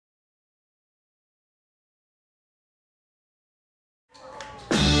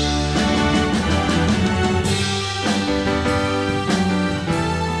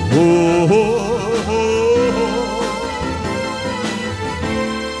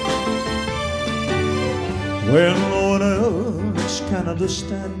when no one else can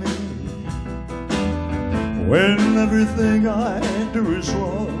understand me, when everything I do is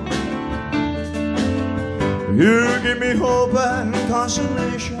wrong. You give me hope and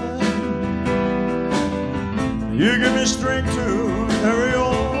consolation. You give me strength to carry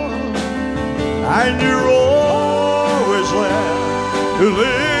on, and you're always there to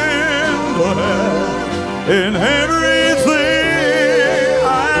lend a hand in everything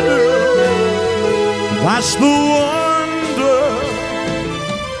I do. That's the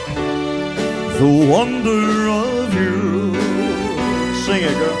wonder of you. Sing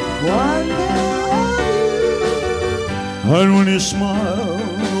it, girl. Wonder of you. And when you smile,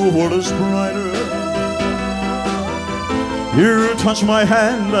 the world is brighter. You touch my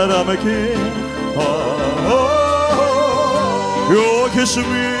hand and I'm a king. Oh, your kiss of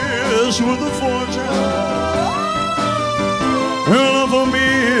me is worth a fortune. Your love for me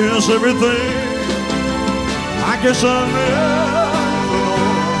is everything. I guess I'll never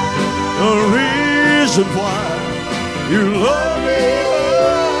know the reason why you love me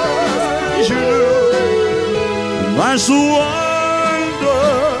as you do. That's the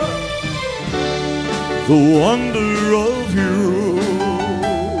wonder of you.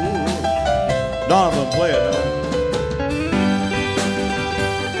 Donovan, play it now.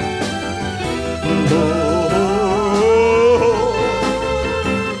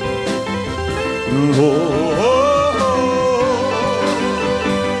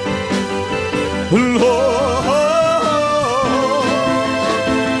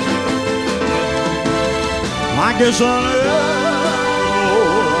 I guess I know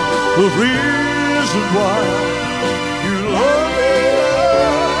the reason why you love me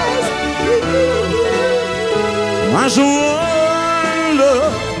as you do. That's a wonder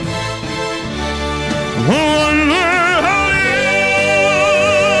of you.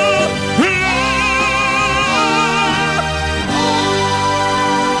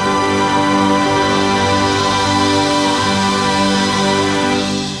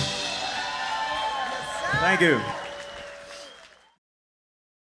 Thank you.